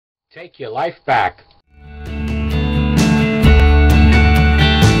Take your life back.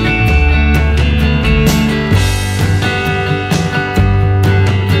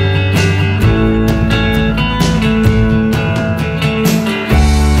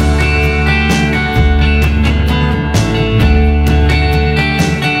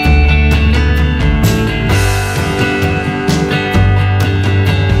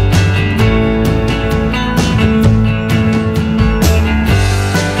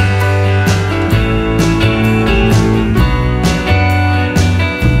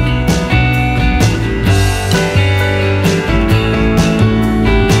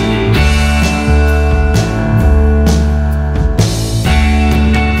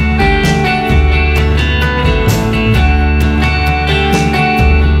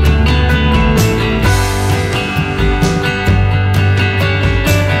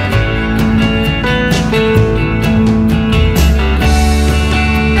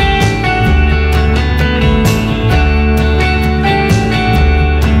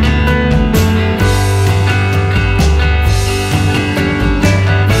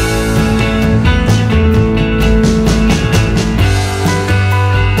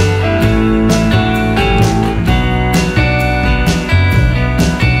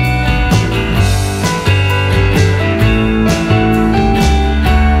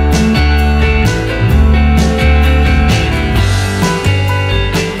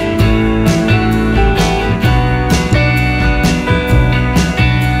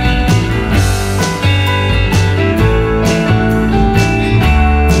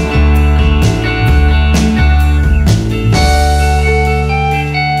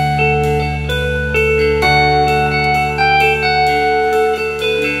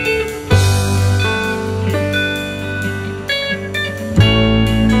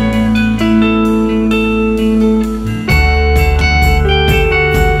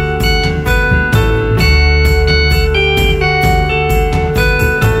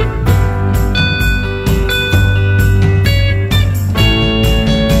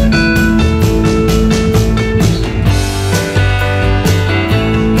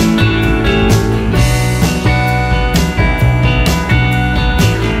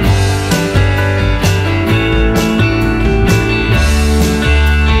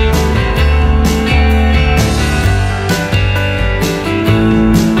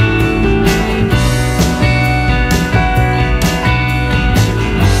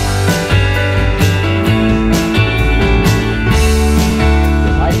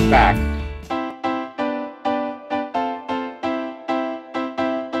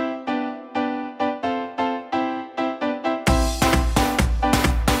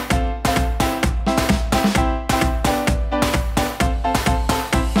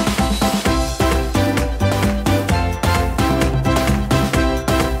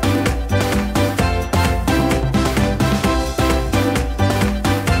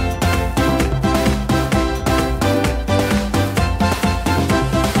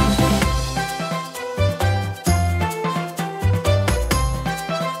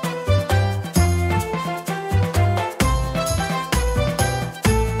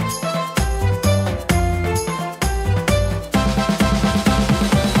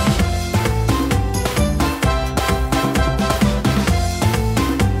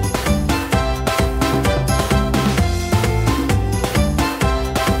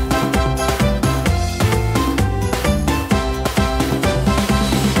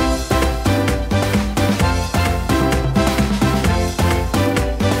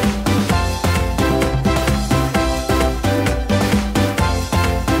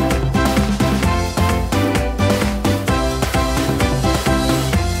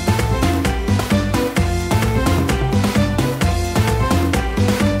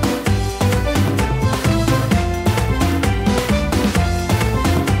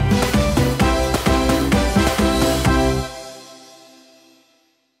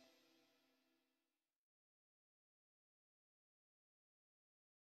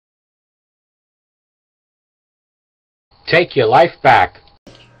 Take your life back.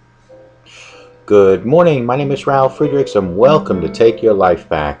 Good morning, my name is Ralf Friedrichs and welcome to Take Your Life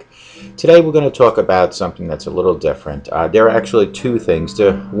Back. Today we're going to talk about something that's a little different. There are actually two things.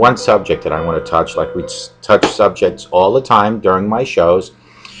 There's one subject that I want to touch, like we touch subjects all the time during my shows.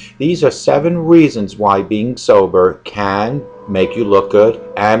 These are 7 reasons why being sober can make you look good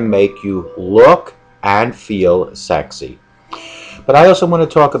and make you look and feel sexy. But I also want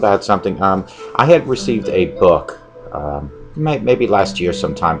to talk about something. I had received a book maybe last year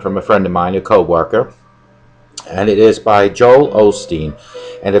sometime from a friend of mine, a co-worker, and it is by Joel Osteen,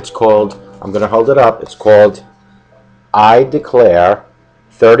 and it's called, I'm going to hold it up, it's called I Declare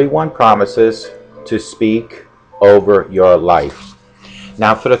 31 promises to speak over your life.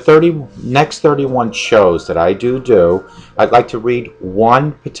 Now, for the next 31 shows that I do, I'd like to read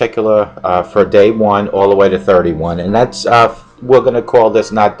one particular for day 1 all the way to 31, and that's we're going to call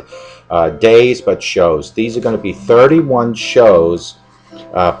this not days but shows. These are going to be 31 shows,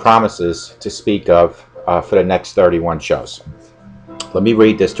 promises to speak of for the next 31 shows. Let me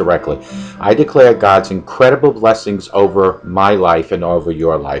read this directly. I declare God's incredible blessings over my life and over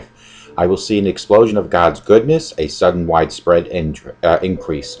your life. I will see an explosion of God's goodness, a sudden widespread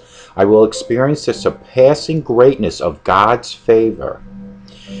increase. I will experience the surpassing greatness of God's favor.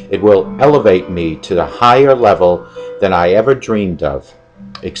 It will elevate me to the higher level than I ever dreamed of.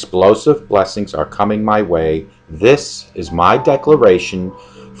 Explosive blessings are coming my way. This is my declaration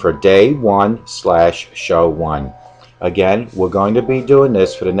for day 1/show 1. Again, we're going to be doing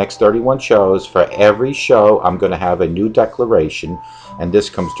this for the next 31 shows. For every show, I'm going to have a new declaration, and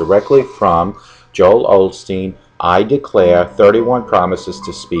this comes directly from Joel Osteen. I declare 31 promises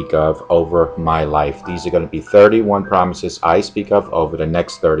to speak of over my life. These are going to be 31 promises I speak of over the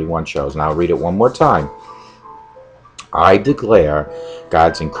next 31 shows. And I'll read it one more time. I declare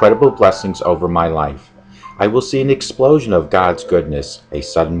God's incredible blessings over my life. I will see an explosion of God's goodness, a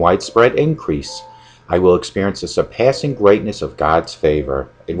sudden widespread increase. I will experience the surpassing greatness of God's favor.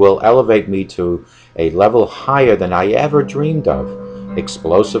 It will elevate me to a level higher than I ever dreamed of.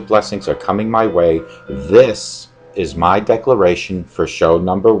 Explosive blessings are coming my way. This is my declaration for show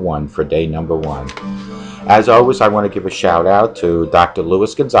number 1, for day number 1. As always, I want to give a shout out to Dr.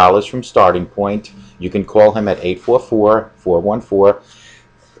 Luis Gonzalez from Starting Point. You can call him at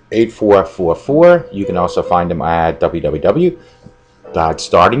 844-414-8444. You can also find him at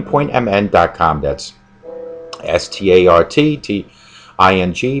www.startingpointmn.com. That's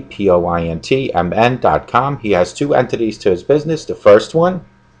StartingPointMN.com. He has 2 entities to his business. The first one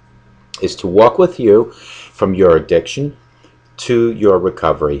is to walk with you from your addiction to your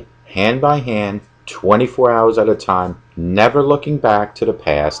recovery, hand by hand, 24 hours at a time, never looking back to the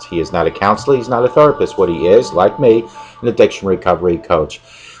past. He is not a counselor, he's not a therapist. What he is, like me, an addiction recovery coach.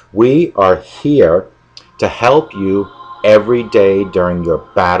 We are here to help you every day during your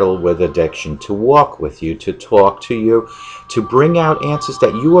battle with addiction, to walk with you, to talk to you, to bring out answers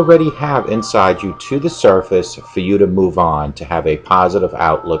that you already have inside you to the surface for you to move on, to have a positive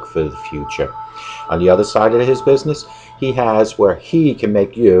outlook for the future. On the other side of his business, he has where he can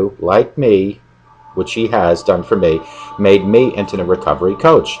make you, like me, which he has done for me, made me into a recovery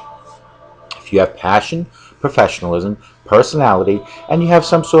coach. If you have passion, professionalism, personality, and you have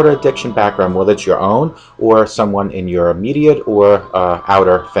some sort of addiction background, whether it's your own or someone in your immediate or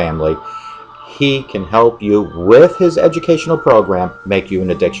outer family, he can help you with his educational program, make you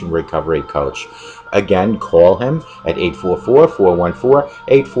an addiction recovery coach. Again, call him at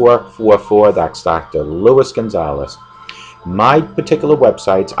 844-414-8444. That's Dr. Luis Gonzalez. My particular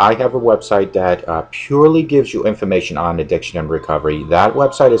websites, I have a website that purely gives you information on addiction and recovery. That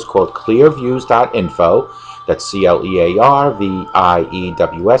website is called clearviews.info. That's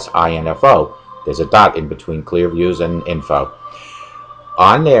CLEARVIEWS.info. There's a dot in between Clearviews and info.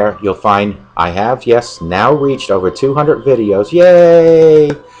 On there, you'll find I have, yes, now reached over 200 videos. Yay!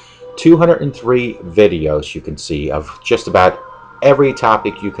 203 videos you can see of just about every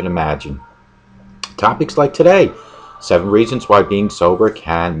topic you can imagine. Topics like today. 7 reasons why being sober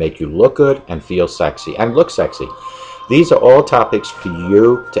can make you look good and feel sexy and look sexy. These are all topics for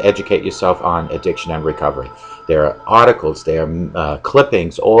you to educate yourself on addiction and recovery. There are articles, there are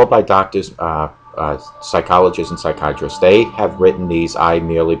clippings, all by doctors, psychologists, and psychiatrists. They have written these. I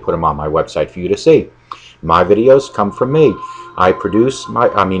merely put them on my website for you to see. My videos come from me. I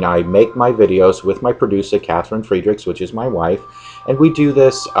make my videos with my producer, Ralf Friedrichs, which is my wife. And we do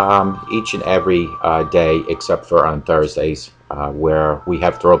this each and every day except for on Thursdays, where we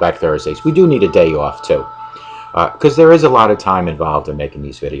have Throwback Thursdays. We do need a day off too, because there is a lot of time involved in making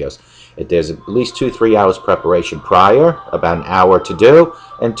these videos. There's at least 2-3 hours preparation prior, about an hour to do,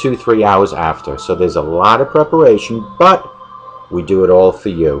 and 2-3 hours after. So there's a lot of preparation, but we do it all for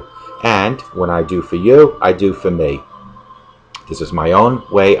you. And when I do for you, I do for me. This is my own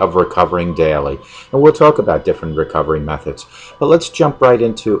way of recovering daily. And we'll talk about different recovery methods. But let's jump right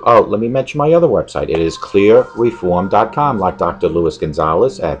into, let me mention my other website. It is clearreform.com, like Dr. Luis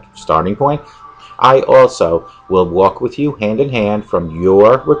Gonzalez at Starting Point. I also will walk with you hand in hand from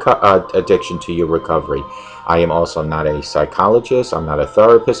your addiction to your recovery. I am also not a psychologist, I'm not a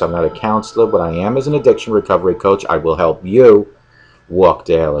therapist, I'm not a counselor. What I am is an addiction recovery coach. I will help you walk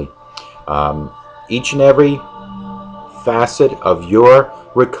daily. Each and every facet of your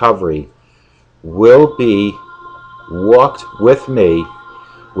recovery will be walked with me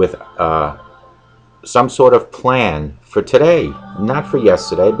with some sort of plan for today, not for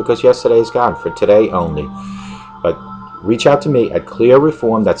yesterday, because yesterday is gone, for today only. But reach out to me at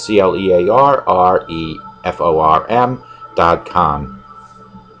clearreform, that's CLEARREFORM.com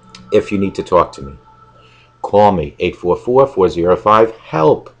if you need to talk to me. Call me,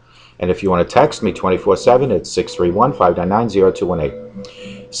 844-405-HELP. And if you want to text me 24/7, it's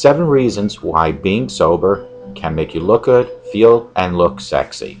 631-599-0218. 7 reasons why being sober can make you look good, feel, and look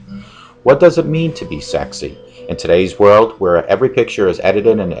sexy. What does it mean to be sexy? In today's world, where every picture is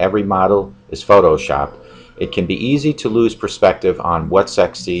edited and every model is photoshopped, it can be easy to lose perspective on what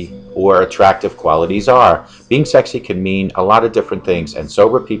sexy or attractive qualities are. Being sexy can mean a lot of different things, and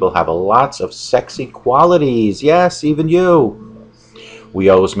sober people have lots of sexy qualities. Yes, even you. We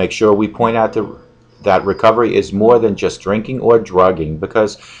always make sure we point out that recovery is more than just drinking or drugging,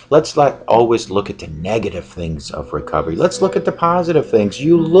 because let's not always look at the negative things of recovery. Let's look at the positive things.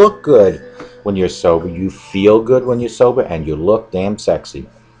 You look good when you're sober, you feel good when you're sober, and you look damn sexy.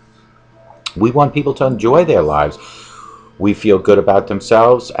 We want people to enjoy their lives. We feel good about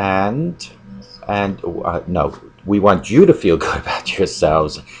themselves, no, we want you to feel good about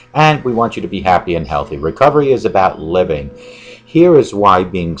yourselves, and we want you to be happy and healthy. Recovery is about living. Here is why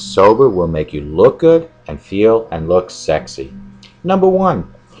being sober will make you look good and feel and look sexy. Number 1,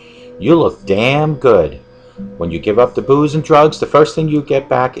 you look damn good. When you give up the booze and drugs, the first thing you get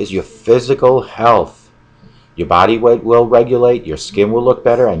back is your physical health. Your body weight will regulate, your skin will look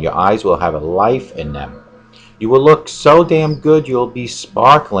better, and your eyes will have a life in them. You will look so damn good, you'll be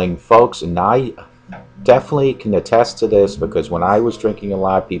sparkling, folks, and I definitely can attest to this, because when I was drinking a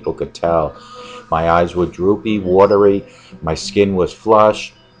lot, people could tell. My eyes were droopy, watery, my skin was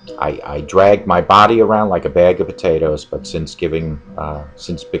flush. I dragged my body around like a bag of potatoes, but since becoming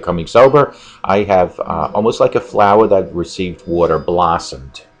sober, I have almost like a flower that received water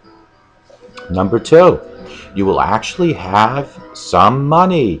blossomed. Number 2, you will actually have some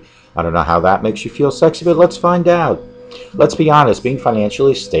money. I don't know how that makes you feel sexy, but let's find out. Let's be honest, being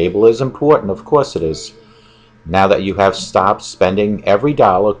financially stable is important. Of course it is. Now that you have stopped spending every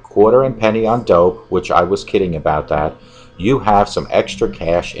dollar, quarter, and penny on dope, which I was kidding about that, you have some extra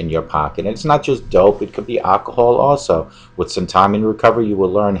cash in your pocket. And it's not just dope, it could be alcohol also. With some time in recovery, you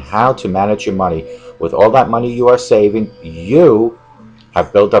will learn how to manage your money. With all that money you are saving, you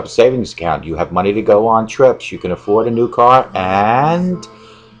have built up a savings account. You have money to go on trips. You can afford a new car, and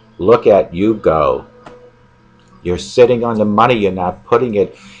look at you go. You're sitting on the money. You're not putting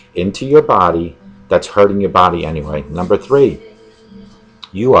it into your body. That's hurting your body anyway. Number 3,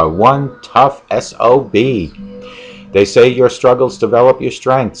 you are one tough SOB. They say your struggles develop your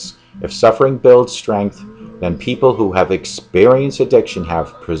strengths. If suffering builds strength, then people who have experienced addiction are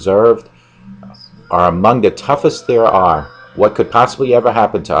among the toughest there are. What could possibly ever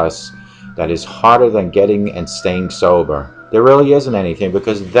happen to us that is harder than getting and staying sober? There really isn't anything,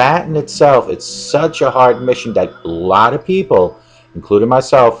 because that in itself, it's such a hard mission that a lot of people, including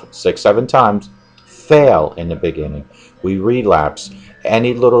myself, 6-7 times, fail in the beginning. We relapse.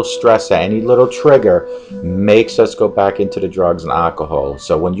 Any little stressor, any little trigger makes us go back into the drugs and alcohol.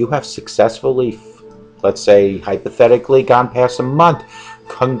 So when you have successfully, let's say hypothetically, gone past a month,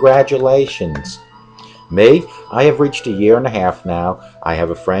 congratulations. Me, I have reached 1.5 years now. I have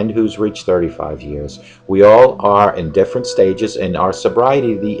a friend who's reached 35 years. We all are in different stages in our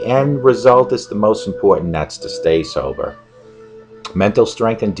sobriety. The end result is the most important, that's to stay sober. Mental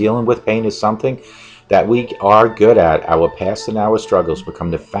strength and dealing with pain is something that we are good at. Our past and our struggles become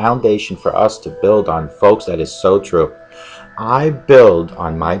the foundation for us to build on. Folks, that is so true. I build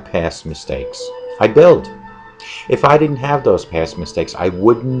on my past mistakes. I build. If I didn't have those past mistakes, I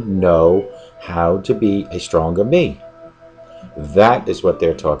wouldn't know how to be a stronger me. That is what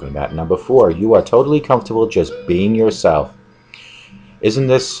they're talking about. Number 4, you are totally comfortable just being yourself. Isn't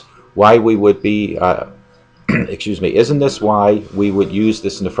this why we would be isn't this why we would use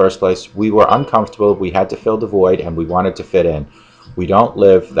this in the first place? We were uncomfortable, we had to fill the void, and we wanted to fit in. We don't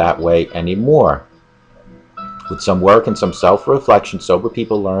live that way anymore. With some work and some self-reflection, sober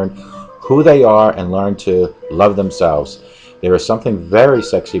people learn who they are and learn to love themselves. There is something very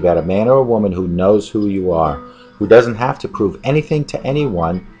sexy about a man or a woman who knows who you are, who doesn't have to prove anything to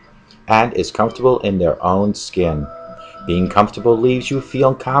anyone, and is comfortable in their own skin. Being comfortable leaves you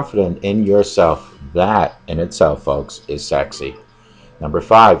feeling confident in yourself. That in itself, folks, is sexy. Number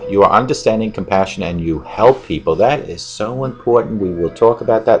 5, you are understanding, compassionate, and you help people. That is so important. We will talk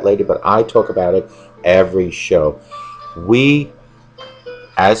about that later, but I talk about it every show. We,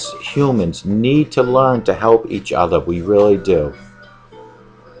 as humans, need to learn to help each other. We really do.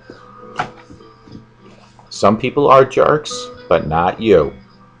 Some people are jerks, but not you.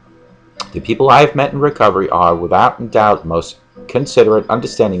 The people I have met in recovery are, without doubt, most considerate,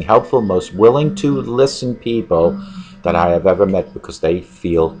 understanding, helpful, most willing to listen people that I have ever met because they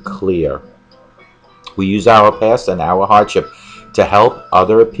feel clear. We use our past and our hardship to help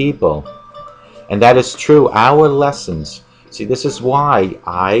other people. And that is true. Our lessons. See, this is why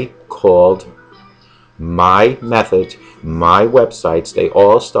I called my methods, my websites, they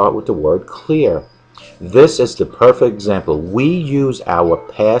all start with the word clear. This is the perfect example. We use our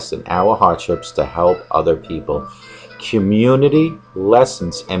past and our hardships to help other people. Community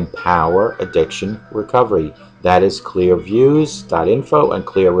lessons empower addiction recovery. That is clearviews.info and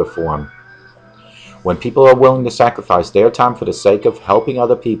Clear Reform. When people are willing to sacrifice their time for the sake of helping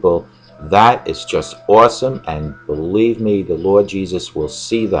other people, that is just awesome, and believe me, the Lord Jesus will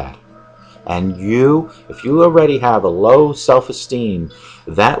see that. And if you already have a low self-esteem,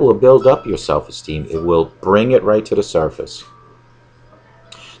 that will build up your self-esteem. It will bring it right to the surface.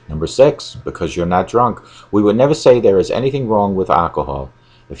 Number 6, because you're not drunk. We would never say there is anything wrong with alcohol.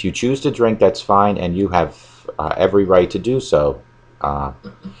 If you choose to drink, that's fine, and you have every right to do so.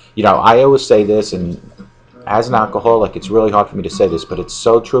 You know, I always say this, and as an alcoholic, it's really hard for me to say this, but it's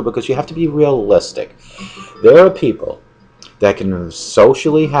so true because you have to be realistic. There are people that can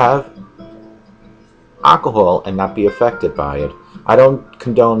socially have alcohol and not be affected by it. I don't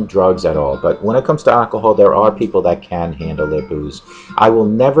condone drugs at all, but when it comes to alcohol, there are people that can handle their booze. I will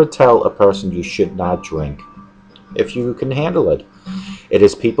never tell a person you should not drink if you can handle it. It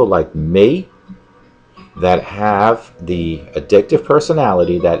is people like me that have the addictive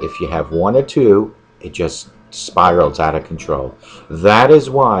personality that if you have one or two, it just spirals out of control. That is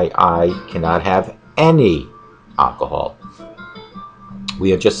why I cannot have any alcohol.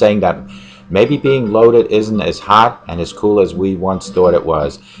 We are just saying that maybe being loaded isn't as hot and as cool as we once thought it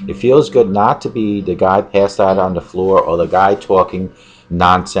was. It feels good not to be the guy passed out on the floor or the guy talking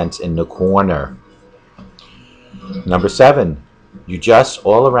nonsense in the corner. Number 7, you just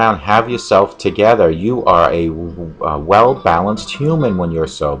all around have yourself together. You are a well-balanced human when you're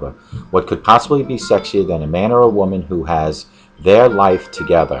sober. What could possibly be sexier than a man or a woman who has their life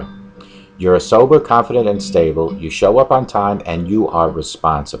together? You're sober, confident, and stable. You show up on time, and you are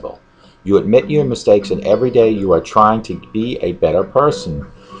responsible. You admit your mistakes, and every day you are trying to be a better person.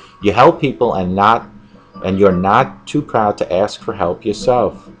 You help people, and you're not too proud to ask for help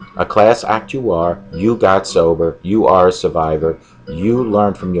yourself. A class act you are. You got sober. You are a survivor. You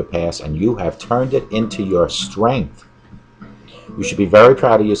learned from your past, and you have turned it into your strength. You should be very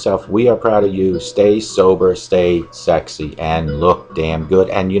proud of yourself. We are proud of you. Stay sober, stay sexy, and look damn good.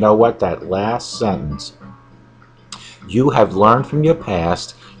 And you know what? That last sentence, you have learned from your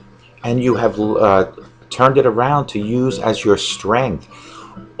past, and you have turned it around to use as your strength.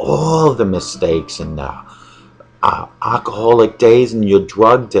 All the mistakes and the alcoholic days and your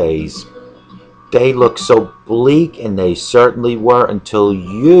drug days, they look so bleak, and they certainly were until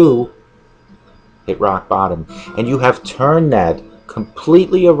you hit rock bottom, and you have turned that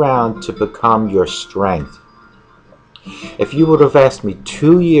completely around to become your strength. If you would have asked me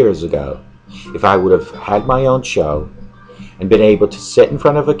 2 years ago if I would have had my own show and been able to sit in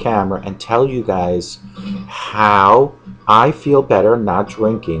front of a camera and tell you guys how I feel better not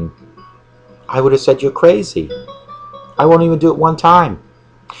drinking, I would have said you're crazy. I won't even do it one time.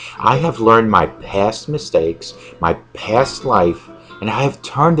 I have learned my past mistakes, my past life, and I have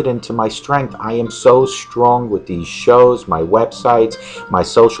turned it into my strength. I am so strong with these shows, my websites, my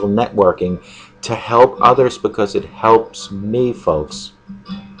social networking, to help others because it helps me, folks.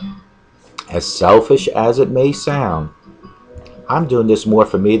 As selfish as it may sound, I'm doing this more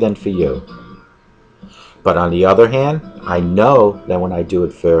for me than for you. But on the other hand, I know that when I do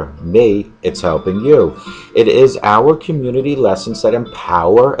it for me, it's helping you. It is our community lessons that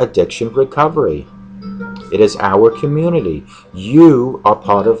empower addiction recovery. It is our community. You are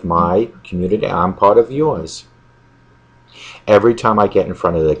part of my community. I'm part of yours. Every time I get in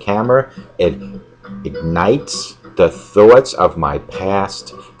front of the camera, it ignites the thoughts of my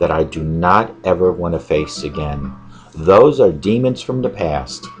past that I do not ever want to face again. Those are demons from the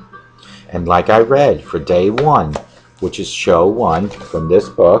past. And like I read for day 1, which is show 1 from this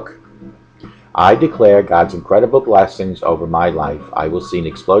book, I declare God's incredible blessings over my life. I will see an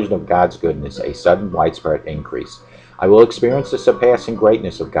explosion of God's goodness, a sudden widespread increase. I will experience the surpassing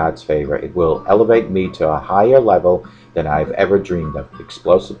greatness of God's favor. It will elevate me to a higher level than I've ever dreamed of.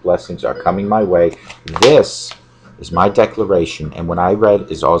 Explosive blessings are coming my way. This is my declaration, and what I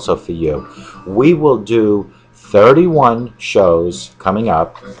read is also for you. We will do 31 shows coming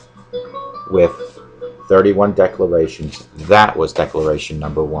up with 31 declarations. That was declaration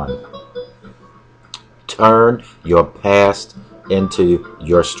number 1. Turn your past into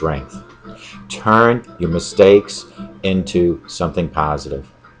your strength. Turn your mistakes into something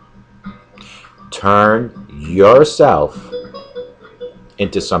positive. Turn yourself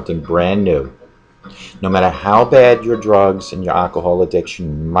into something brand new. No matter how bad your drugs and your alcohol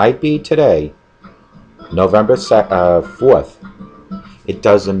addiction might be today, November 4th, it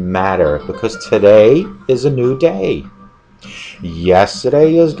doesn't matter, because today is a new day.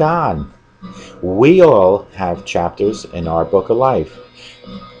 Yesterday is gone. We all have chapters in our book of life.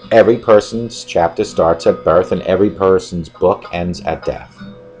 Every person's chapter starts at birth, and every person's book ends at death.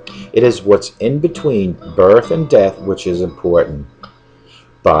 It is what's in between birth and death which is important.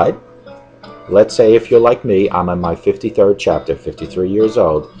 But let's say if you're like me, I'm in my 53rd chapter, 53 years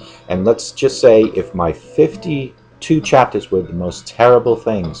old, and let's just say if my 52 chapters were the most terrible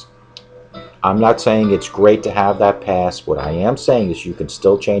things, I'm not saying it's great to have that past. What I am saying is you can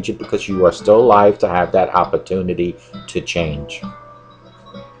still change it, because you are still alive to have that opportunity to change.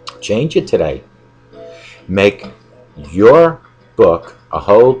 Change it today. Make your book a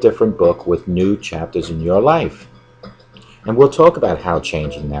whole different book with new chapters in your life. And we'll talk about how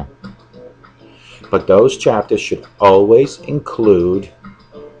changing them. But those chapters should always include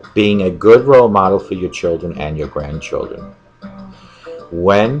being a good role model for your children and your grandchildren.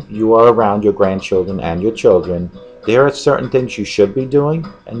 When you are around your grandchildren and your children, there are certain things you should be doing,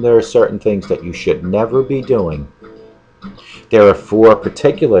 and there are certain things that you should never be doing. There are 4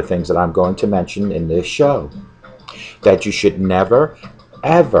 particular things that I'm going to mention in this show that you should never,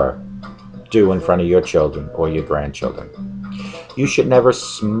 ever do in front of your children or your grandchildren. You should never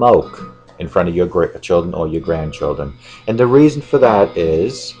smoke in front of your children or your grandchildren. And the reason for that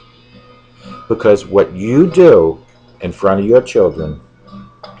is because what you do in front of your children,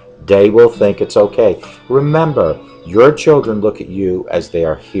 they will think it's okay. Remember, your children look at you as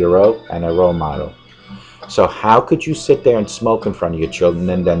their hero and a role model. So how could you sit there and smoke in front of your children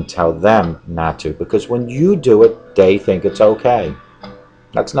and then tell them not to? Because when you do it, they think it's okay.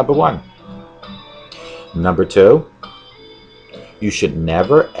 That's number 1. Number 2, you should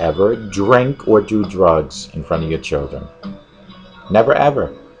never ever drink or do drugs in front of your children. Never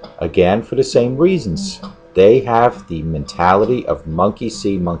ever. Again, for the same reasons. They have the mentality of monkey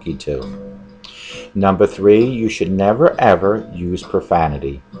see, monkey do. Number 3, you should never ever use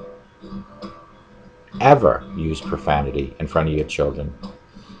profanity. Ever use profanity in front of your children.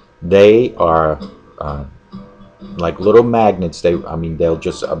 They are like little magnets. They'll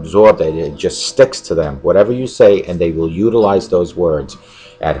just absorb it. It just sticks to them. Whatever you say, and they will utilize those words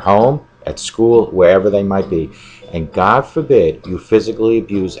at home, at school, wherever they might be. And God forbid you physically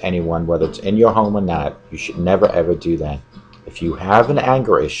abuse anyone, whether it's in your home or not. You should never ever do that. If you have an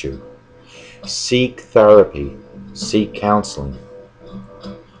anger issue, seek therapy, seek counseling.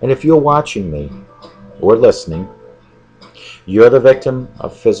 And if you're watching me or listening, you're the victim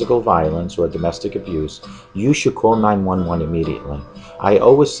of physical violence or domestic abuse, you should call 911 immediately. I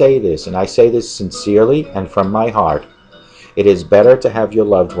always say this, and I say this sincerely and from my heart. It is better to have your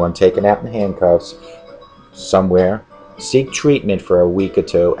loved one taken out in handcuffs somewhere, seek treatment for a week or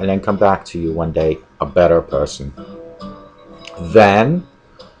 2, and then come back to you one day a better person, than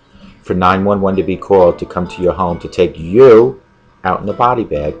for 911 to be called to come to your home to take you out in a body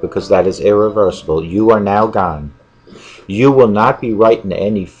bag, because that is irreversible. You are now gone. You will not be writing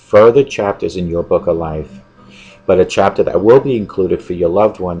any further chapters in your book of life. But a chapter that will be included for your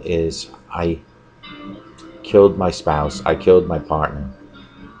loved one is, I killed my spouse, I killed my partner.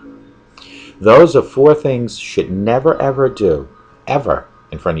 Those are 4 things you should never ever do, ever,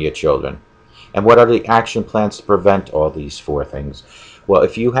 in front of your children. And what are the action plans to prevent all these 4 things? Well,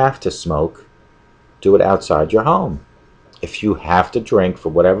 if you have to smoke, do it outside your home. If you have to drink for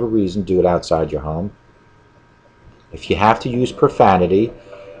whatever reason, do it outside your home. If you have to use profanity,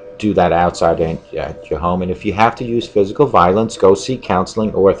 do that outside at your home. And if you have to use physical violence, go seek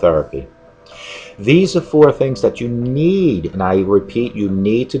counseling or therapy. These are 4 things that you need, and I repeat, you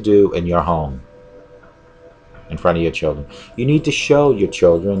need to do in your home, in front of your children. You need to show your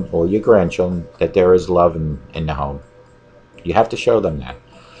children or your grandchildren that there is love in the home. You have to show them that.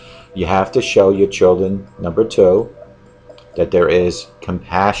 You have to show your children, number 2, that there is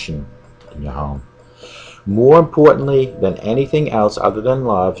compassion in your home. More importantly than anything else other than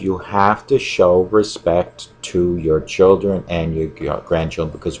love, you have to show respect to your children and your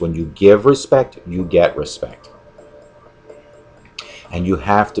grandchildren, because when you give respect, you get respect. And you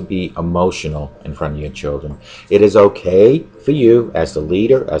have to be emotional in front of your children. It is okay for you as the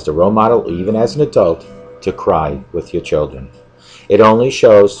leader, as the role model, even as an adult, to cry with your children. It only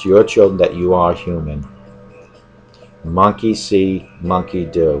shows to your children that you are human. Monkey see, monkey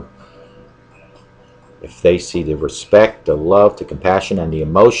do. if they see the respect, the love, the compassion, and the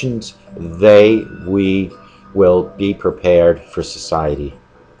emotions, we will be prepared for society.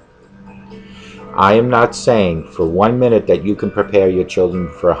 I am not saying for 1 minute that you can prepare your children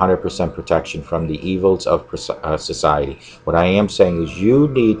for 100% protection from the evils of society. What I am saying is you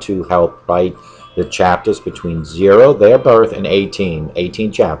need to help write the chapters between 0, their birth, and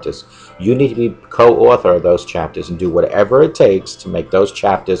 18 chapters. You need to be co-author of those chapters and do whatever it takes to make those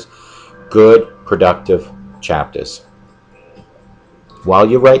chapters good, productive chapters. While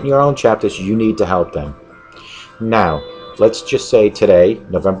you're writing your own chapters, you need to help them. Now, let's just say today,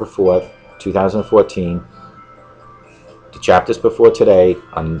 November 4th, 2014, the chapters before today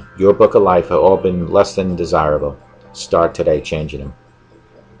on your book of life have all been less than desirable. Start today changing them.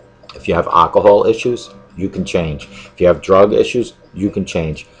 If you have alcohol issues, you can change. If you have drug issues, you can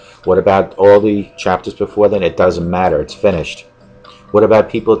change. What about all the chapters before then? It doesn't matter. It's finished. What about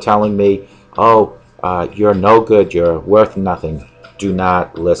people telling me, oh, you're no good, you're worth nothing? Do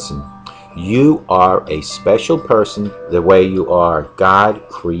not listen. You are a special person the way you are. God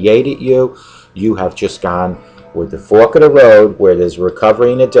created you. You have just gone with the fork of the road where there's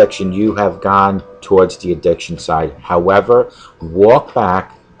recovery and addiction. You have gone towards the addiction side. However, walk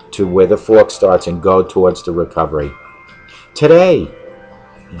back to where the fork starts and go towards the recovery. Today,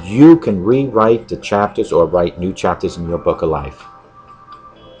 you can rewrite the chapters or write new chapters in your book of life.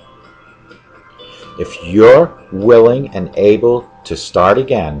 If you're willing and able to start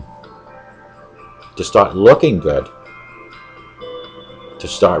again, to start looking good, to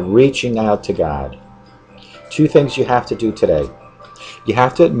start reaching out to God, 2 things you have to do today. You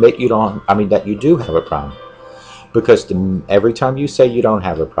have to admit that you do have a problem. Because every time you say you don't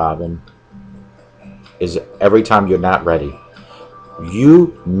have a problem is every time you're not ready.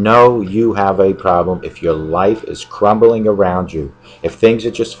 You know you have a problem if your life is crumbling around you. If things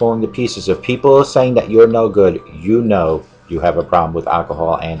are just falling to pieces. If people are saying that you're no good, you know you have a problem with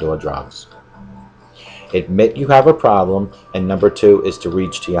alcohol and or drugs. Admit you have a problem, and number 2 is to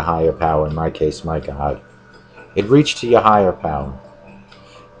reach to your higher power, in my case, my God. Reach to your higher power.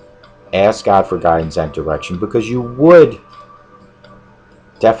 Ask God for guidance and direction, because you would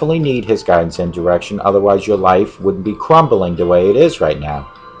definitely need His guidance and direction, otherwise your life wouldn't be crumbling the way it is right now.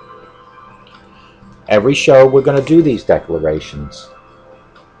 Every show we're going to do these declarations.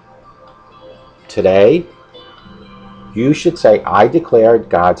 Today, you should say, I declare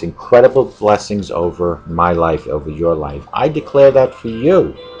God's incredible blessings over my life, over your life. I declare that for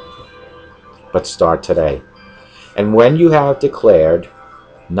you. But start today. And when you have declared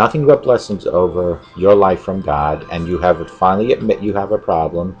nothing but blessings over your life from God, and you have finally admit you have a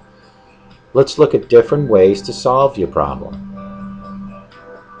problem, let's look at different ways to solve your problem.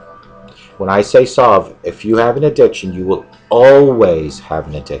 When I say solve, if you have an addiction, you will always have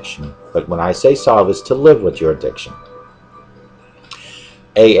an addiction. But when I say solve, is to live with your addiction.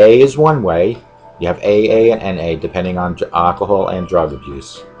 AA is one way. You have AA and NA, depending on alcohol and drug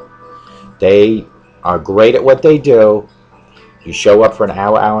abuse. They are great at what they do. You show up for an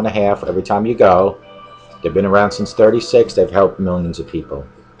hour, hour and a half every time you go. They've been around since '36. They've helped millions of people.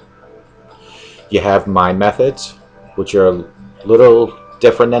 You have my methods, which are a little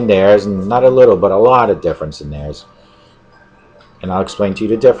different than theirs, and not a little, but a lot of difference in theirs. And I'll explain to you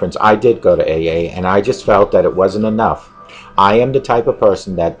the difference. I did go to AA, and I just felt that it wasn't enough. I am the type of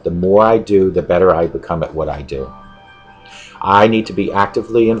person that the more I do, the better I become at what I do. I need to be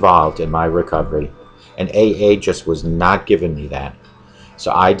actively involved in my recovery, and AA just was not giving me that.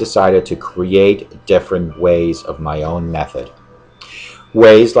 So I decided to create different ways of my own method.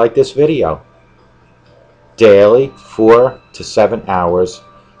 Ways like this video. Daily, 4 to 7 hours,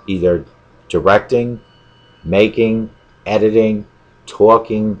 either directing, making, editing,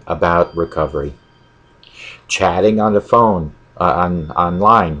 talking about recovery. Chatting on the phone,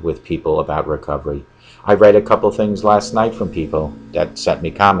 online with people about recovery. I read a couple things last night from people that sent me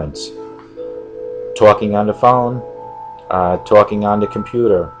comments. Talking on the phone, talking on the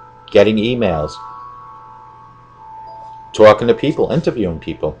computer, getting emails, talking to people, interviewing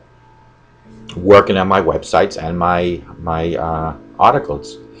people, working on my websites and my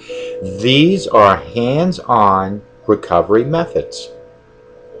articles. These are hands-on recovery methods.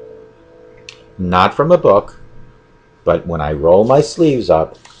 Not from a book, but when I roll my sleeves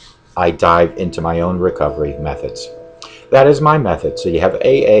up, I dive into my own recovery methods. That is my method. So you have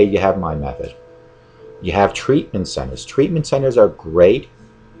AA, you have my method. You have treatment centers. Treatment centers are great.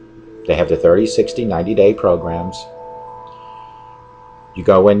 They have the 30, 60, 90-day programs. You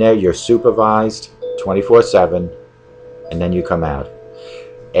go in there, you're supervised 24/7, and then you come out.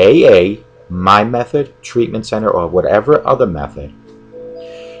 AA, my method, treatment center, or whatever other method,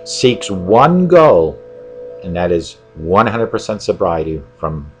 seeks one goal, and that is 100% sobriety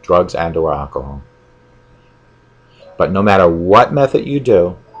from drugs and or alcohol. But no matter what method you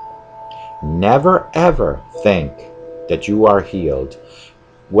do, never ever think that you are healed.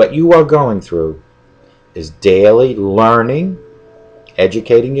 What you are going through is daily learning,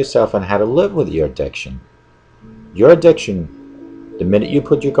 educating yourself on how to live with your addiction. Your addiction, the minute you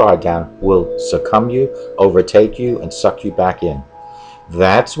put your guard down, will succumb you, overtake you, and suck you back in.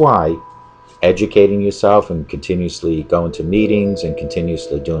 That's why educating yourself and continuously going to meetings and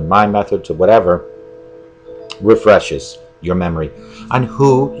continuously doing my methods or whatever refreshes your memory on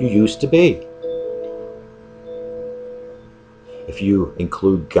who you used to be. If you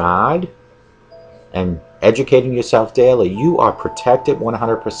include God and educating yourself daily, you are protected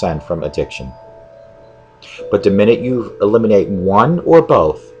 100% from addiction. But the minute you eliminate one or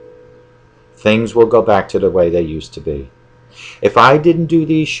both, things will go back to the way they used to be. If I didn't do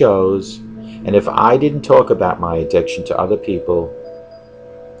these shows, and if I didn't talk about my addiction to other people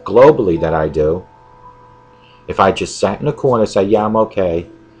globally that I do, if I just sat in a corner and said, yeah, I'm okay,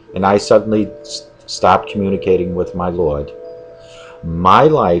 and I suddenly stopped communicating with my Lord, my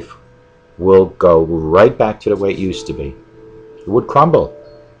life will go right back to the way it used to be. It would crumble.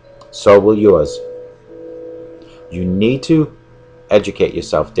 So will yours. You need to educate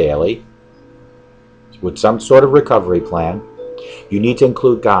yourself daily with some sort of recovery plan. You need to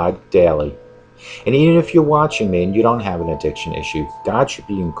include God daily. And even if you're watching me and you don't have an addiction issue, God should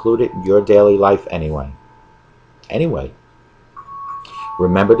be included in your daily life anyway.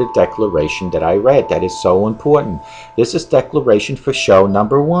 Remember the declaration that I read. That is so important. This is declaration for show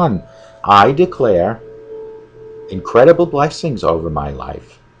number 1. I declare incredible blessings over my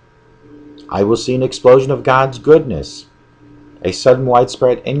life. I will see an explosion of God's goodness, a sudden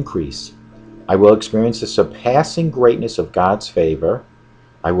widespread increase. I will experience the surpassing greatness of God's favor.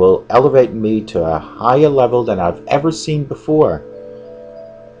 I will elevate me to a higher level than I've ever seen before.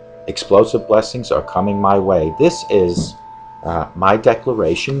 Explosive blessings are coming my way. This is my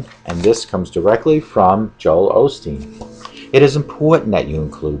declaration, and this comes directly from Joel Osteen. It is important that you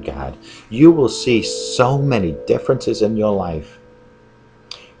include God. You will see so many differences in your life.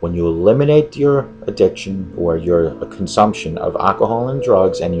 When you eliminate your addiction or your consumption of alcohol and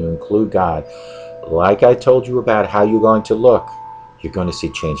drugs and you include God, like I told you about how you're going to look, you're going to see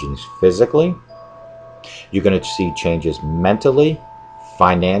changes physically, you're going to see changes mentally,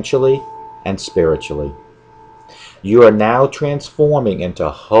 financially, and spiritually. You are now transforming into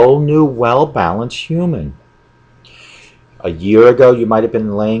a whole new, well-balanced human. A year ago, you might have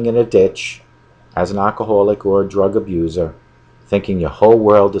been laying in a ditch as an alcoholic or a drug abuser, thinking your whole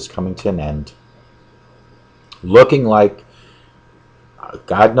world is coming to an end. Looking like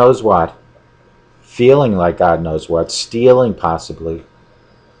God knows what, feeling like God knows what, stealing possibly.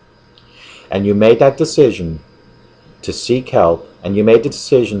 And you made that decision to seek help, and you made the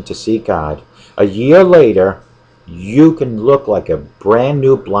decision to seek God. A year later, you can look like a brand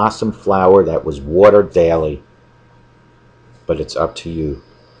new blossom flower that was watered daily. But it's up to you.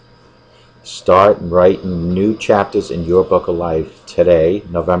 Start writing new chapters in your book of life today,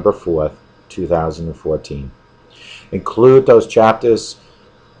 November 4th, 2014. Include those chapters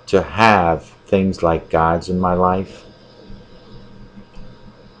to have things like God's in my life.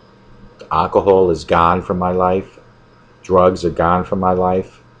 Alcohol is gone from my life. Drugs are gone from my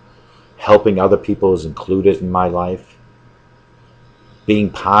life. Helping other people is included in my life. Being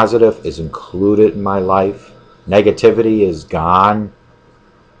positive is included in my life. Negativity is gone.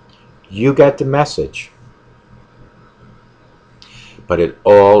 You get the message. But it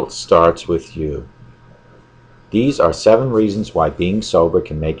all starts with you. These are 7 reasons why being sober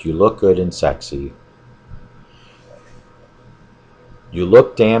can make you look good and sexy. You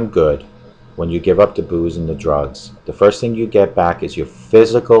look damn good when you give up the booze and the drugs. The first thing you get back is your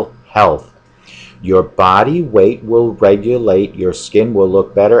physical health. Your body weight will regulate, your skin will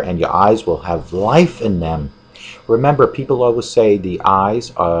look better, and your eyes will have life in them. Remember, people always say the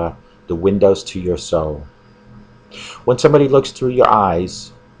eyes are the windows to your soul. When somebody looks through your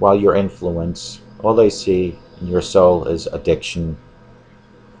eyes while you're influenced, all they see in your soul is addiction.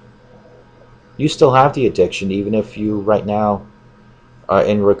 You still have the addiction even if you right now are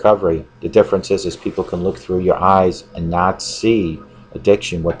in recovery. The difference is people can look through your eyes and not see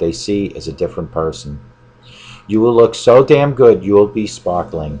addiction. What they see is a different person. You will look so damn good, you will be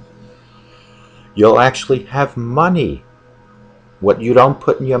sparkling. You'll actually have money. What you don't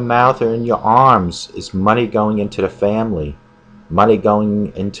put in your mouth or in your arms is money going into the family, money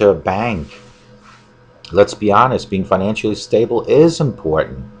going into a bank. Let's be honest, being financially stable is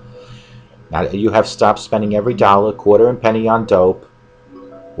important. Now that you have stopped spending every dollar, quarter, and penny on dope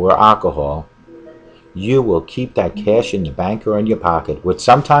or alcohol, You will keep that cash in the bank or in your pocket. With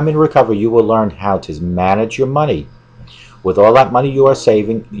some time in recovery, you will learn how to manage your money. With all that money you are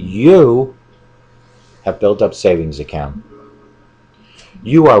saving, you have built up savings account.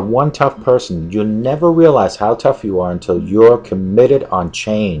 You are one tough person. You'll never realize how tough you are until you're committed on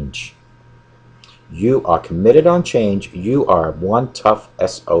change. You are committed on change. You are one tough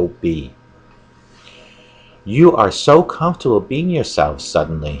SOB. You are so comfortable being yourself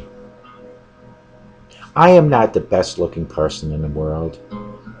suddenly. I am not the best looking person in the world.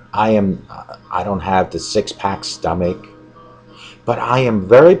 I don't have the six-pack stomach, but I am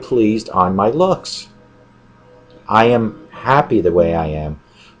very pleased on my looks. I am happy the way I am.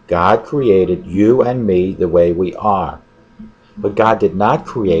 God created you and me the way we are. But God did not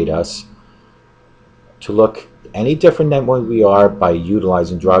create us to look any different than what we are by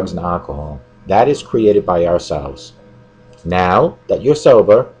utilizing drugs and alcohol. That is created by ourselves. Now that you're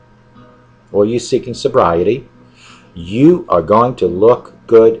sober, or you're seeking sobriety, you are going to look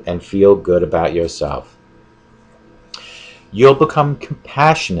good and feel good about yourself. You'll become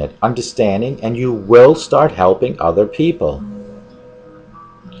compassionate, understanding, and you will start helping other people.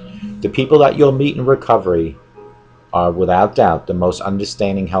 The people that you'll meet in recovery are without doubt the most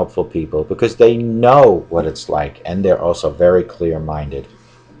understanding, helpful people because they know what it's like, and they're also very clear-minded.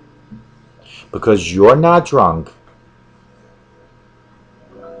 Because you're not drunk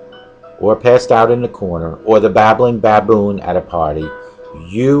or passed out in the corner or the babbling baboon at a party,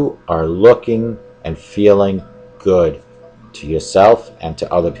 you are looking and feeling good to yourself and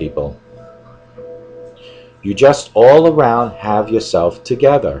to other people. You just all around have yourself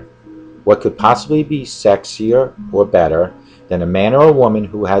together. What could possibly be sexier or better than a man or a woman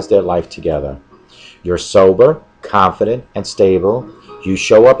who has their life together? You're sober, confident, and stable. You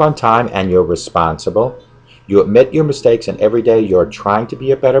show up on time and you're responsible. You admit your mistakes, and every day you're trying to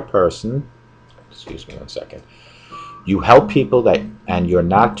be a better person. Excuse me one second. You help people and you're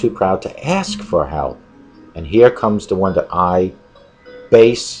not too proud to ask for help. And here comes the one that I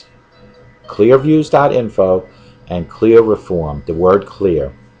base clearviews.info and clear reform, the word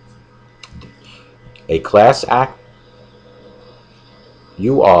clear. A class act.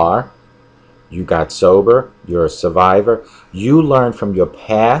 You got sober, you're a survivor, you learned from your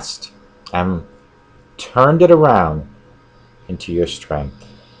past and turned it around into your strength.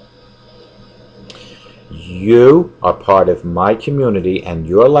 You are part of my community, and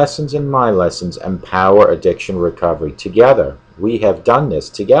your lessons and my lessons empower addiction recovery. Together, we have done this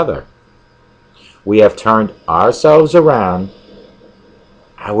together. We have turned ourselves around,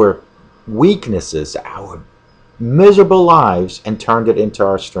 our weaknesses, our miserable lives, and turned it into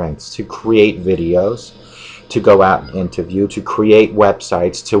our strengths to create videos, to go out and interview, to create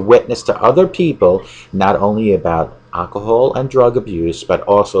websites, to witness to other people, not only about alcohol and drug abuse, but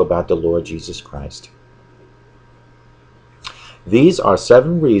also about the Lord Jesus Christ. These are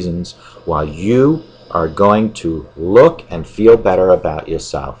 7 reasons why you are going to look and feel better about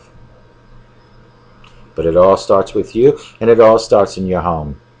yourself. But it all starts with you, and it all starts in your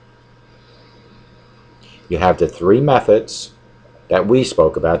home. You have the 3 methods that we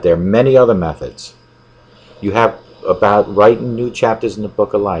spoke about. There are many other methods. You have about writing new chapters in the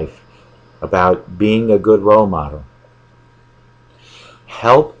book of life, about being a good role model.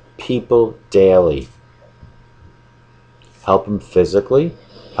 Help people daily. Help them physically,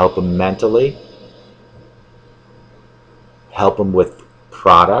 help them mentally, help them with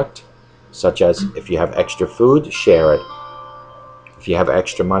product, such as if you have extra food, share it. If you have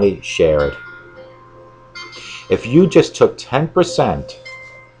extra money, share it. If you just took 10%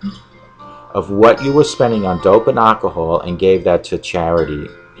 of what you were spending on dope and alcohol and gave that to charity,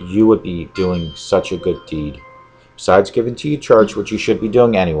 you would be doing such a good deed. Besides giving to your church, which you should be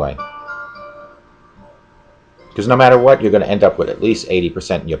doing anyway. Because no matter what, you're going to end up with at least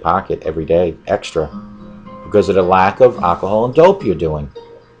 80% in your pocket every day, extra, because of the lack of alcohol and dope you're doing.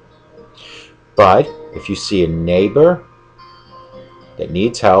 But if you see a neighbor that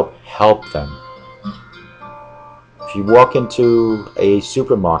needs help, help them. If you walk into a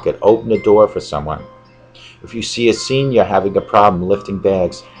supermarket, open the door for someone. If you see a senior having a problem lifting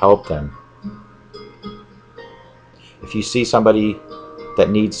bags, help them. If you see somebody that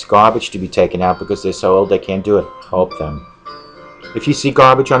needs garbage to be taken out because they're so old they can't do it, help them. If you see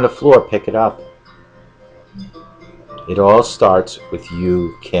garbage on the floor, pick it up. It all starts with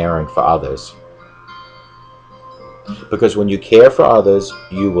you caring for others. Because when you care for others,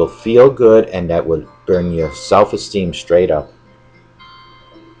 you will feel good, and that will bring your self-esteem straight up.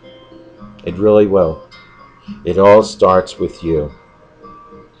 It really will. It all starts with you.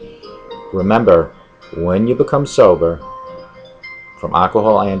 Remember, when you become sober from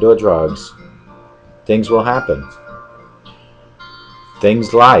alcohol and or drugs, things will happen.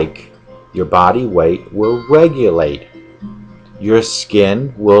 Things like your body weight will regulate. Your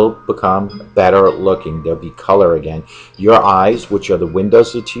skin will become better looking. There'll be color again. Your eyes, which are the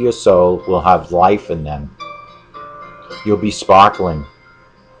windows to your soul, will have life in them. You'll be sparkling.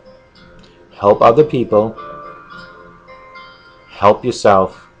 Help other people. Help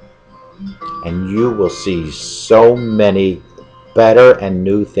yourself. And you will see so many better and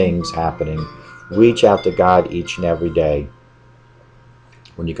new things happening. Reach out to God each and every day.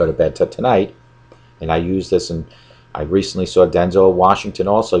 When you go to bed tonight, and I use this, and I recently saw Denzel Washington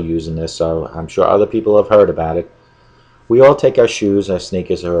also using this, so I'm sure other people have heard about it. We all take our shoes, our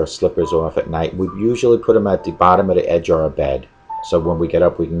sneakers, or our slippers off at night. We usually put them at the bottom of the edge of our bed, so when we get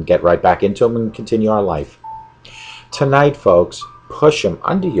up, we can get right back into them and continue our life. Tonight, folks, push them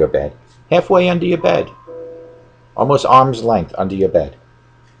under your bed, halfway under your bed, almost arm's length under your bed.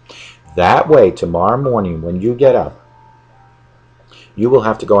 That way, tomorrow morning, when you get up, you will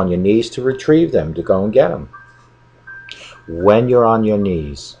have to go on your knees to retrieve them, to go and get them. When you're on your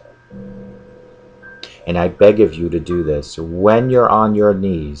knees, and I beg of you to do this, when you're on your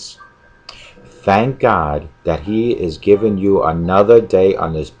knees, thank God that He is giving you another day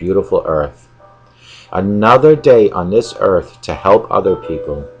on this beautiful earth. Another day on this earth to help other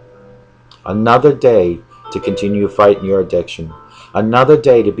people. Another day to continue fighting your addiction. Another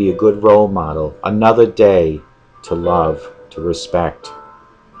day to be a good role model. Another day to love, to respect.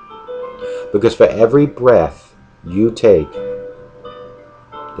 Because for every breath you take,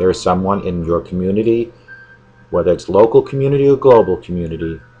 there is someone in your community, whether it's local community or global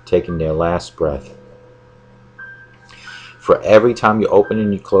community, taking their last breath. For every time you open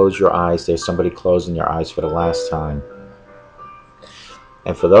and you close your eyes, there's somebody closing their eyes for the last time.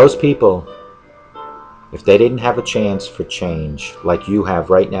 And for those people, if they didn't have a chance for change like you have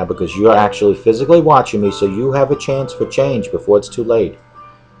right now, because you're actually physically watching me, so you have a chance for change before it's too late.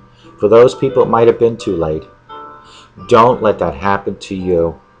 For those people, it might have been too late. Don't let that happen to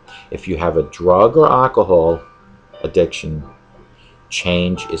you. If you have a drug or alcohol addiction,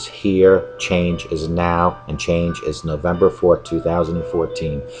 change is here, change is now, and change is November 4th,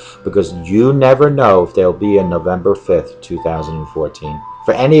 2014. Because you never know if there'll be a November 5th, 2014.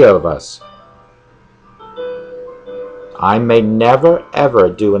 For any of us. I may never ever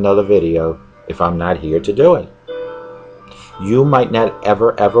do another video if I'm not here to do it. You might not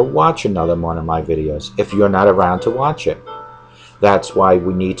ever watch another one of my videos if you're not around to watch it. That's why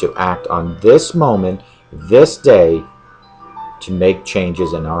we need to act on this moment, this day, to make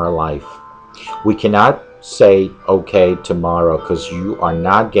changes in our life. We cannot say, okay, tomorrow, because you are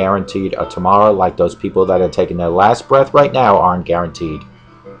not guaranteed a tomorrow, like those people that are taking their last breath right now aren't guaranteed.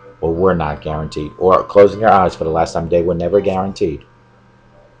 Or we're not guaranteed. Or closing their eyes for the last time, they were never guaranteed.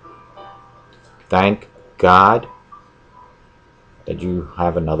 Thank God that you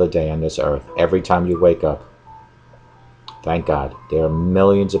have another day on this earth. Every time you wake up. Thank God. There are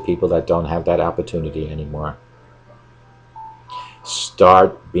millions of people that don't have that opportunity anymore.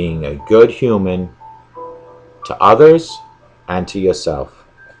 Start being a good human to others and to yourself.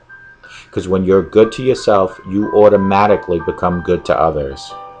 Because when you're good to yourself, you automatically become good to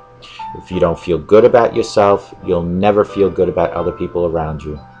others. If you don't feel good about yourself, you'll never feel good about other people around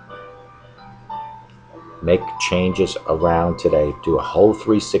you. Make changes around today. Do a whole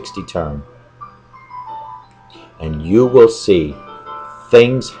 360 turn. And you will see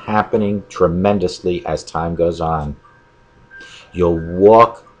things happening tremendously as time goes on. You'll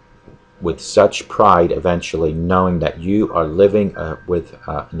walk with such pride eventually, knowing that you are living with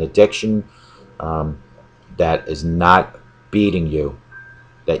an addiction that is not beating you.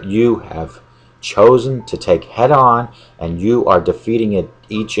 That you have chosen to take head on, and you are defeating it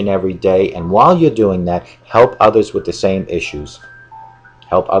each and every day. And while you're doing that, help others with the same issues.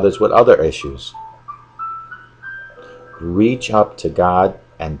 Help others with other issues. Reach up to God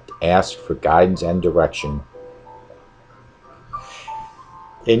and ask for guidance and direction.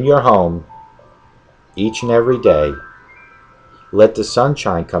 In your home, each and every day, let the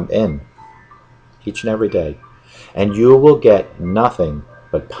sunshine come in. Each and every day. And you will get nothing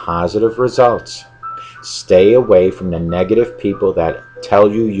but positive results. Stay away from the negative people that tell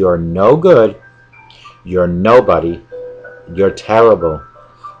you you're no good, you're nobody, you're terrible,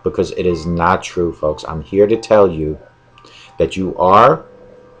 because it is not true, folks. I'm here to tell you that you are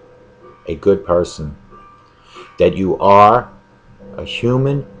a good person, that you are a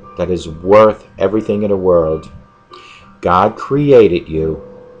human that is worth everything in the world. God created you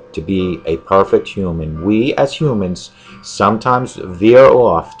to be a perfect human. We as humans sometimes veer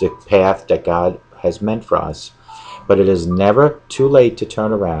off the path that God has meant for us. But it is never too late to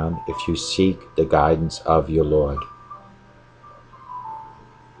turn around if you seek the guidance of your Lord.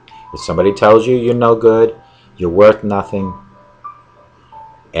 If somebody tells you you're no good, you're worth nothing,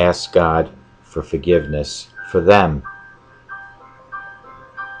 ask God for forgiveness for them.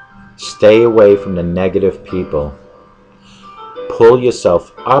 Stay away from the negative people. Pull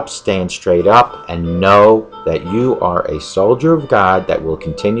yourself up, stand straight up, and know that you are a soldier of God that will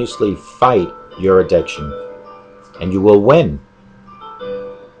continuously fight your addiction. And you will win.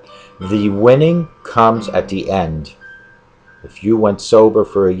 The winning comes at the end. If you went sober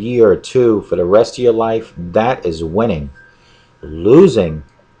for a year or two for the rest of your life, that is winning. Losing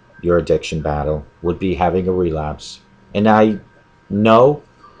your addiction battle would be having a relapse. And I know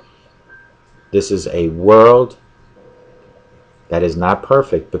this is a world that is not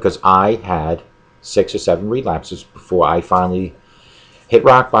perfect, because I had 6 or 7 relapses before I finally hit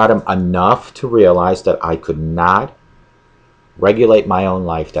rock bottom enough to realize that I could not regulate my own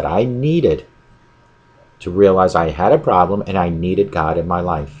life, that I needed to realize I had a problem and I needed God in my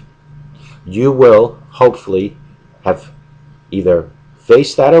life. You will hopefully have either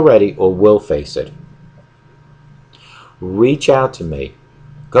faced that already or will face it. Reach out to me.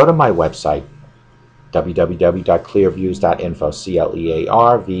 Go to my website, www.clearviews.info,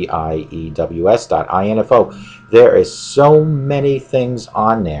 CLEARVIEWS.info. There is so many things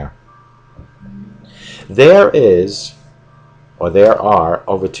on there. There are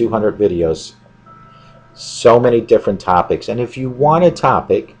over 200 videos, so many different topics. And if you want a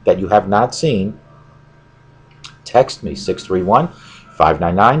topic that you have not seen, text me,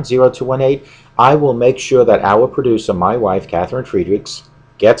 631-599-0218. I will make sure that our producer, my wife, Catherine Friedrichs,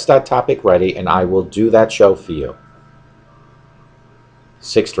 gets that topic ready, and I will do that show for you.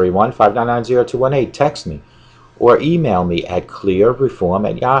 631-599-0218. Text me or email me at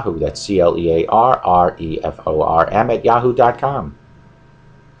clearreform@yahoo. That's CLEARREFORM@yahoo.com.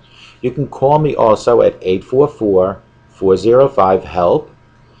 You can call me also at 844-405-HELP.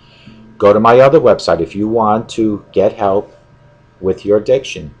 Go to my other website if you want to get help with your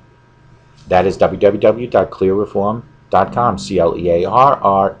addiction. That is www.clearreform.com,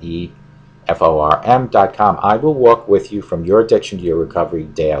 CLEARREFORM.com. I will walk with you from your addiction to your recovery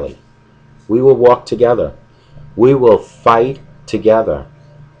daily. We will walk together. We will fight together.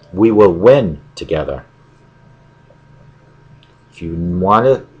 We will win together. If you want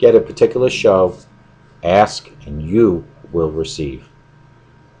to get a particular show, ask and you will receive.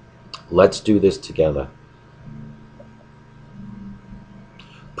 Let's do this together.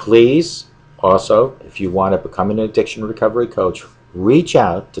 Please, also, if you want to become an addiction recovery coach, reach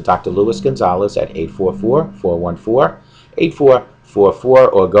out to Dr. Luis Gonzalez at 844-414-8444,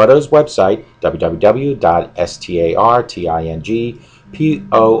 or go to his website,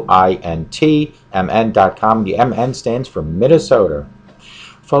 www.startingpointmn.com. The MN stands for Minnesota.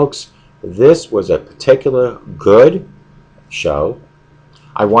 Folks, this was a particular good show.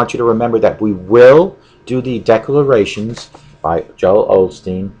 I want you to remember that we will do the declarations by Joel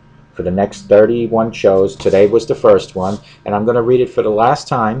Osteen for the next 31 shows. Today was the first one, and I'm going to read it for the last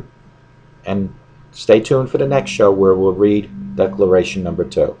time. And stay tuned for the next show where we'll read declaration number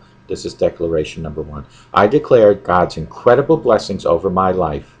 2. This is declaration number 1. I declare God's incredible blessings over my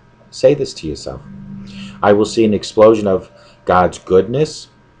life. Say this to yourself. I will see an explosion of God's goodness,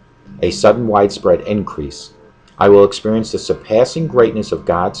 a sudden widespread increase. I will experience the surpassing greatness of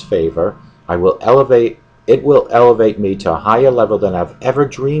God's favor. It will elevate me to a higher level than I've ever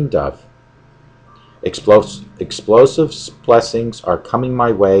dreamed of. Explosive blessings are coming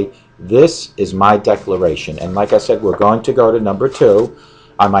my way. This is my declaration. And like I said, we're going to go to number 2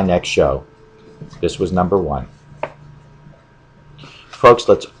 on my next show. This was number 1. Folks,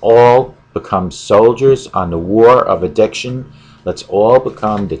 let's all become soldiers on the war of addiction. Let's all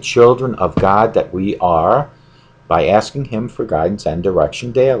become the children of God that we are, by asking Him for guidance and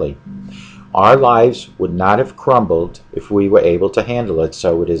direction daily. Our lives would not have crumbled if we were able to handle it,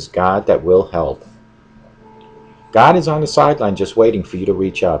 so it is God that will help. God is on the sideline just waiting for you to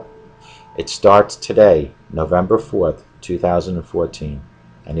reach up. It starts today, November 4th, 2014,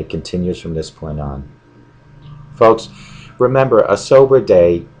 and it continues from this point on. Folks, remember, a sober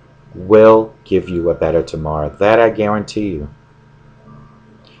day will give you a better tomorrow. That I guarantee you.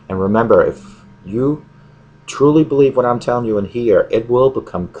 And remember, if you truly believe what I'm telling you in here, it will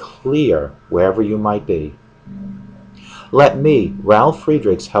become clear wherever you might be. Let me, Ralf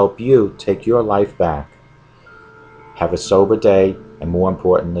Friedrichs, help you take your life back. Have a sober day, and more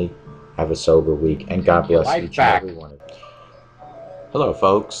importantly, have a sober week. And God bless each and every one of you. Hello,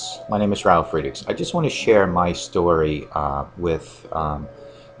 folks. My name is Ralf Friedrichs. I just want to share my story with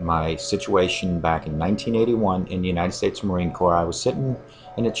my situation back in 1981 in the United States Marine Corps. I was sitting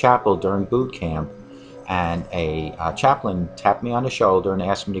in a chapel during boot camp, and a chaplain tapped me on the shoulder and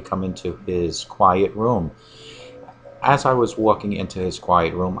asked me to come into his quiet room. As I was walking into his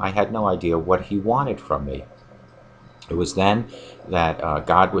quiet room, I had no idea what he wanted from me. It was then that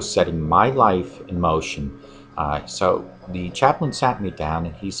God was setting my life in motion. So the chaplain sat me down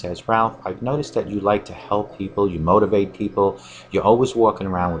and he says, "Ralph, I've noticed that you like to help people, you motivate people, you're always walking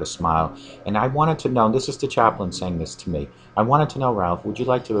around with a smile. And I wanted to know," this is the chaplain saying this to me, "I wanted to know, Ralph, would you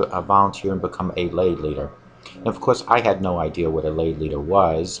like to volunteer and become a lay leader?" And of course, I had no idea what a lay leader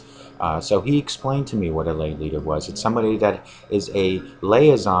was. So he explained to me what a lay leader was. It's somebody that is a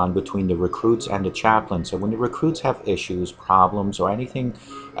liaison between the recruits and the chaplain. So when the recruits have issues, problems, or anything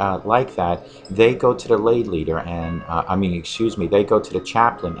like that, they go to the lay leader, and they go to the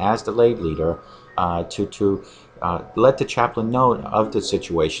chaplain as the lay leader to let the chaplain know of the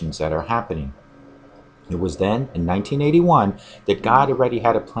situations that are happening. It was then in 1981 that God already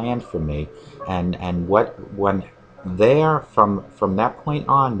had a plan for me, and when there from that point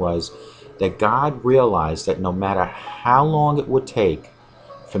on was that God realized that no matter how long it would take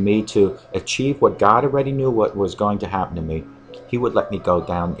for me to achieve what God already knew what was going to happen to me, He would let me go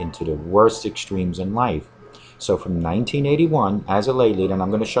down into the worst extremes in life. So from 1981 as a lay leader, and I'm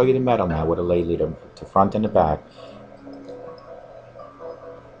going to show you the medal now with a lay leader, the front and the back.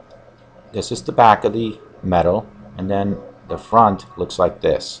 This is the back of the medal, and then the front looks like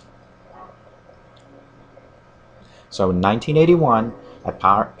this. So in 1981, at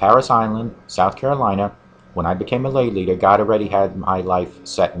Paris Island, South Carolina, when I became a lay leader, God already had my life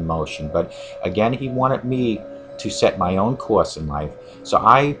set in motion. But again, He wanted me to set my own course in life. So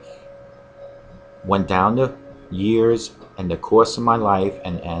I went down the years and the course of my life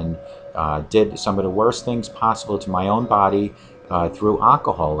and did some of the worst things possible to my own body through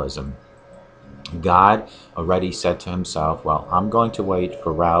alcoholism. God already said to Himself, well, I'm going to wait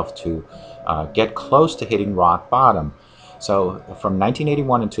for Ralph to get close to hitting rock bottom. So from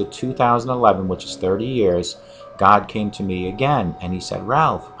 1981 until 2011, which is 30 years, God came to me again and He said,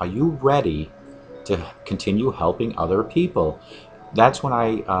 "Ralph, are you ready to continue helping other people?" That's when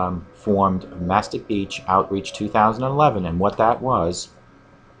I formed Mastic Beach Outreach 2011, and what that was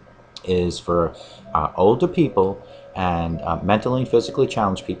is for older people and mentally and physically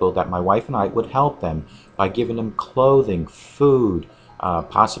challenged people, that my wife and I would help them by giving them clothing, food,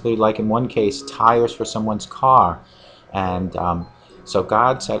 possibly, like in one case, tires for someone's car. And so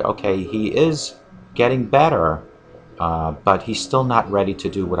God said, okay, he is getting better, but he's still not ready to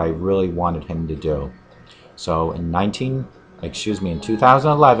do what I really wanted him to do. So in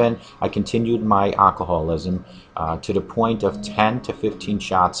 2011, I continued my alcoholism to the point of 10 to 15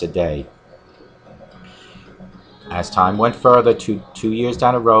 shots a day. As time went further, two years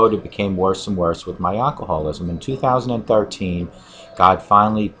down the road, it became worse and worse with my alcoholism. In 2013, God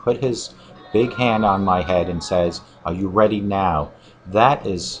finally put His big hand on my head and says, "Are you ready now?" That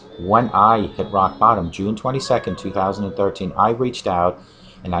is when I hit rock bottom. June 22nd, 2013, I reached out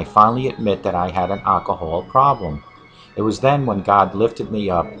and I finally admit that I had an alcohol problem. It was then when God lifted me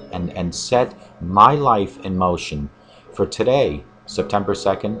up and set my life in motion for today, September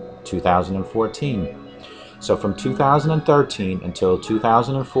 2nd, 2014. So from 2013 until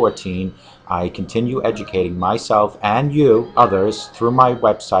 2014, I continue educating myself and you, others, through my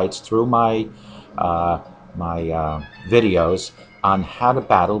websites, through my videos on how to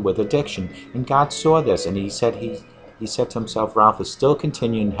battle with addiction. And God saw this, and He said to Himself, "Ralph is still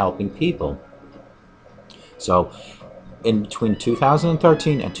continuing helping people." So in between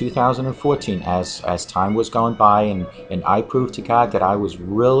 2013 and 2014, as time was going by, and I proved to God that I was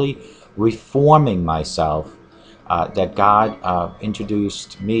really reforming myself, that God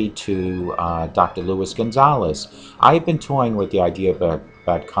introduced me to Dr. Luis Gonzalez. I had been toying with the idea about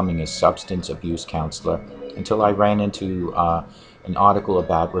becoming a substance abuse counselor until I ran into an article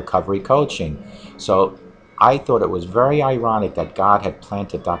about recovery coaching. So I thought it was very ironic that God had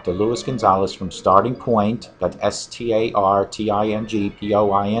planted Dr. Luis Gonzalez from Starting Point, that's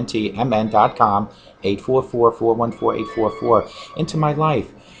StartingPointMN.com, 844-414-844, into my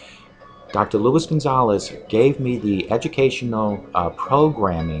life. Dr. Luis Gonzalez gave me the educational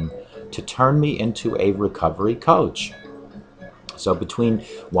programming to turn me into a recovery coach. So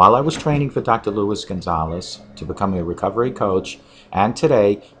while I was training for Dr. Luis Gonzalez to become a recovery coach, and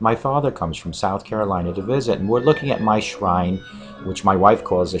today, my father comes from South Carolina to visit, and we're looking at my shrine, which my wife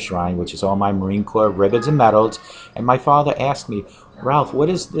calls a shrine, which is all my Marine Corps ribbons and medals. And my father asked me, "Ralph, what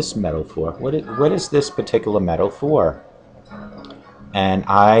is this medal for? What is this particular medal for?" And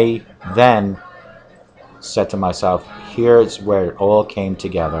I then said to myself, here's where it all came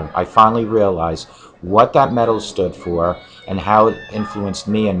together. I finally realized what that medal stood for and how it influenced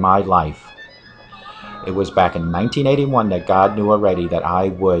me in my life. It was back in 1981 that God knew already that I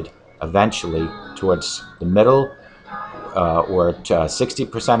would eventually, towards the middle or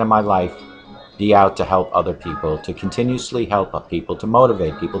 60% of my life, be out to help other people, to continuously help people, to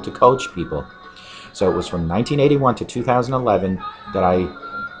motivate people, to coach people. So it was from 1981 to 2011 that I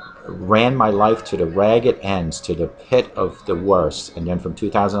ran my life to the ragged ends, to the pit of the worst. And then from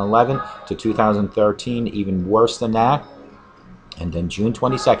 2011 to 2013, even worse than that. And then June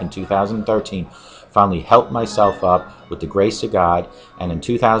 22nd, 2013, finally helped myself up with the grace of God. And in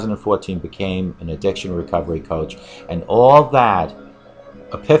 2014 became an addiction recovery coach. And all that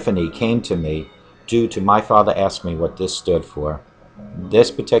epiphany came to me due to my father asking me what this stood for. This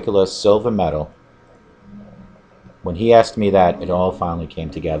particular silver medal. When he asked me that, it all finally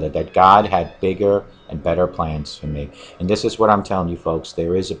came together, that God had bigger and better plans for me. And this is what I'm telling you, folks.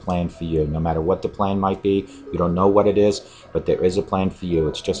 There is a plan for you. No matter what the plan might be, you don't know what it is, but there is a plan for you.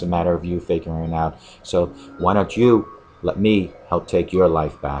 It's just a matter of you figuring it out. So why don't you let me help take your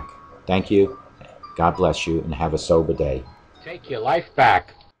life back? Thank you. God bless you, and have a sober day. Take your life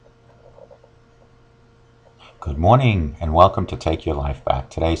back. Good morning and welcome to Take Your Life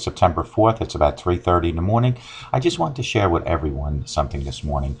Back. Today is September 4th. It's about 3:30 in the morning. I just want to share with everyone something this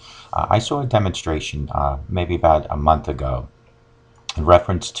morning. I saw a demonstration maybe about a month ago in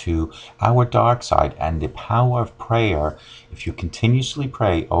reference to our dark side and the power of prayer. If you continuously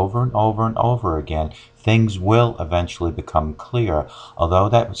pray over and over and over again, things will eventually become clear. Although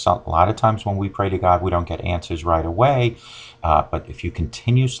that a lot of times when we pray to God, we don't get answers right away. But if you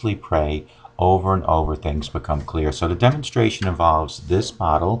continuously pray over and over, things become clear. So the demonstration involves this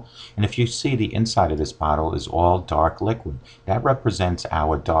bottle, and if you see, the inside of this bottle is all dark liquid. That represents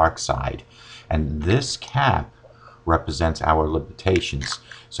our dark side. And this cap represents our limitations.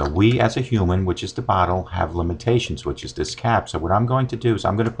 So we as a human, which is the bottle, have limitations, which is this cap. So what I'm going to do is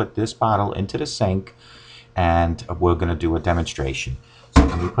I'm going to put this bottle into the sink, and we're going to do a demonstration. So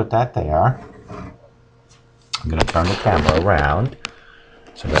let me put that there. I'm going to turn the camera around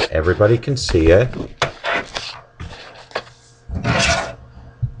so that everybody can see it. And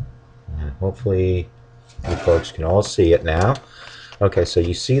hopefully you folks can all see it now. Okay, so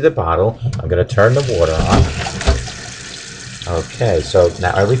you see the bottle. I'm going to turn the water on. Okay, so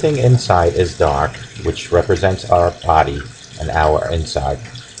now everything inside is dark, which represents our body and our inside.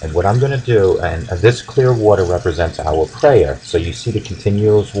 And what I'm going to do, and this clear water represents our prayer. So you see the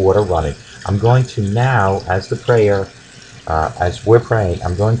continuous water running. I'm going to now, as the prayer, as we're praying,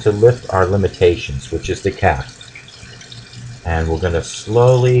 I'm going to lift our limitations, which is the cap. And we're going to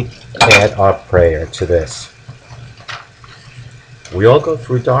slowly add our prayer to this. We all go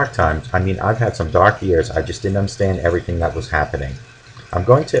through dark times. I mean, I've had some dark years. I just didn't understand everything that was happening. I'm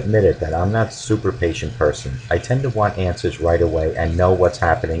going to admit it that I'm not a super patient person. I tend to want answers right away and know what's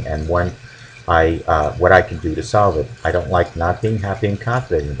happening and when what I can do to solve it. I don't like not being happy and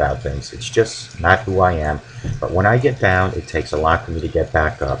confident about things. It's just not who I am. But when I get down, it takes a lot for me to get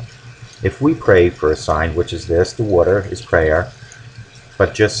back up. If we pray for a sign, which is this, the water is prayer,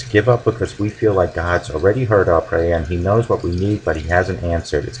 but just give up because we feel like God's already heard our prayer and He knows what we need, but He hasn't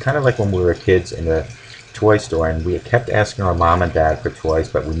answered. It's kind of like when we were kids in the toy store and we kept asking our mom and dad for toys,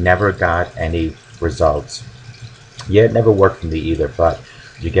 but we never got any results. Yeah, it never worked for me either, but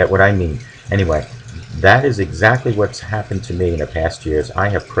you get what I mean. Anyway, that is exactly what's happened to me in the past years. I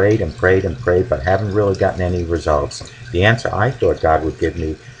have prayed and prayed and prayed, but haven't really gotten any results. The answer I thought God would give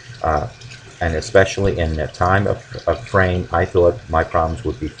me, and especially in the time of frame, I thought my problems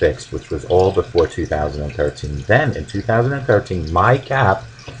would be fixed, which was all before 2013. Then, in 2013, my cap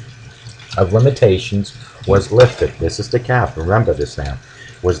of limitations was lifted. This is the cap, remember this now,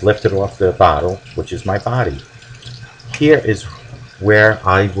 was lifted off the bottle, which is my body. Here is where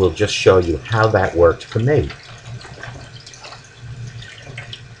I will just show you how that worked for me.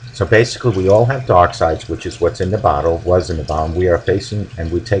 So basically we all have dark sides, which is what's in the bottle, was in the bottle. We are facing,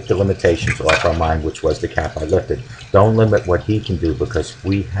 and we take the limitations off our mind, which was the cap I lifted. Don't limit what He can do, because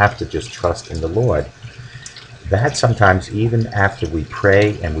we have to just trust in the Lord. That sometimes even after we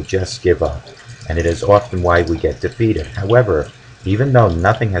pray and we just give up, and it is often why we get defeated. However, even though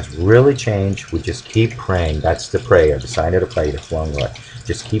nothing has really changed, we just keep praying. That's the prayer, the sign of the prayer, the flowing Lord.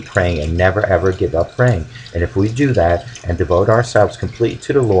 Just keep praying and never ever give up praying. And if we do that and devote ourselves completely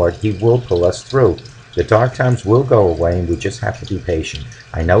to the Lord, He will pull us through. The dark times will go away, and we just have to be patient.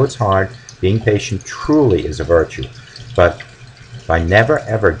 I know it's hard. Being patient truly is a virtue. But by never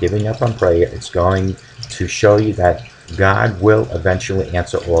ever giving up on prayer, it's going to show you that God will eventually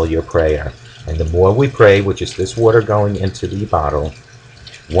answer all your prayer. And the more we pray, which is this water going into the bottle,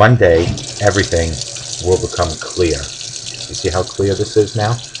 one day everything will become clear. You see how clear this is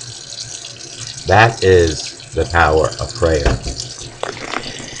now? That is the power of prayer.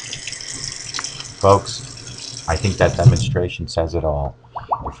 Folks, I think that demonstration says it all.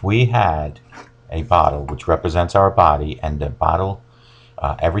 If we had a bottle which represents our body, and the bottle,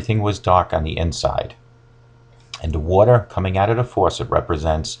 everything was dark on the inside, and the water coming out of the faucet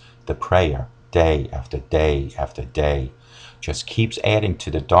represents the prayer, day after day after day, just keeps adding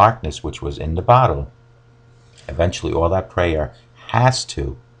to the darkness which was in the bottle. Eventually all that prayer has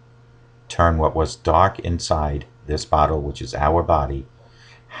to turn what was dark inside this bottle, which is our body,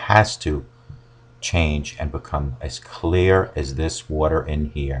 has to change and become as clear as this water in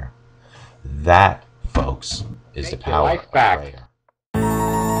here. That, folks, is the power of prayer.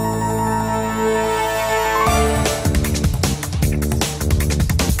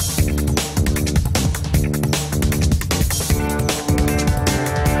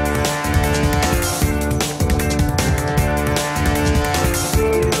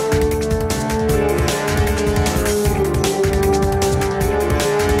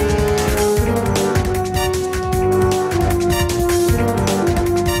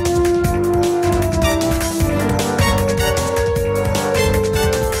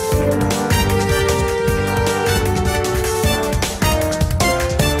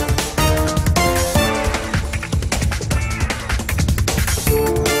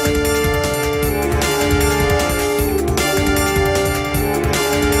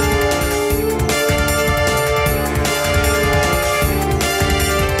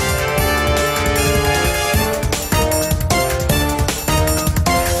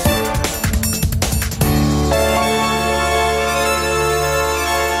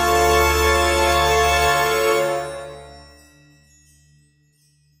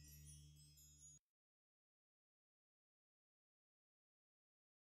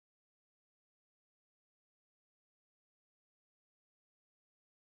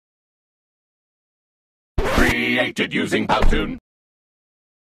 Created using Powtoon.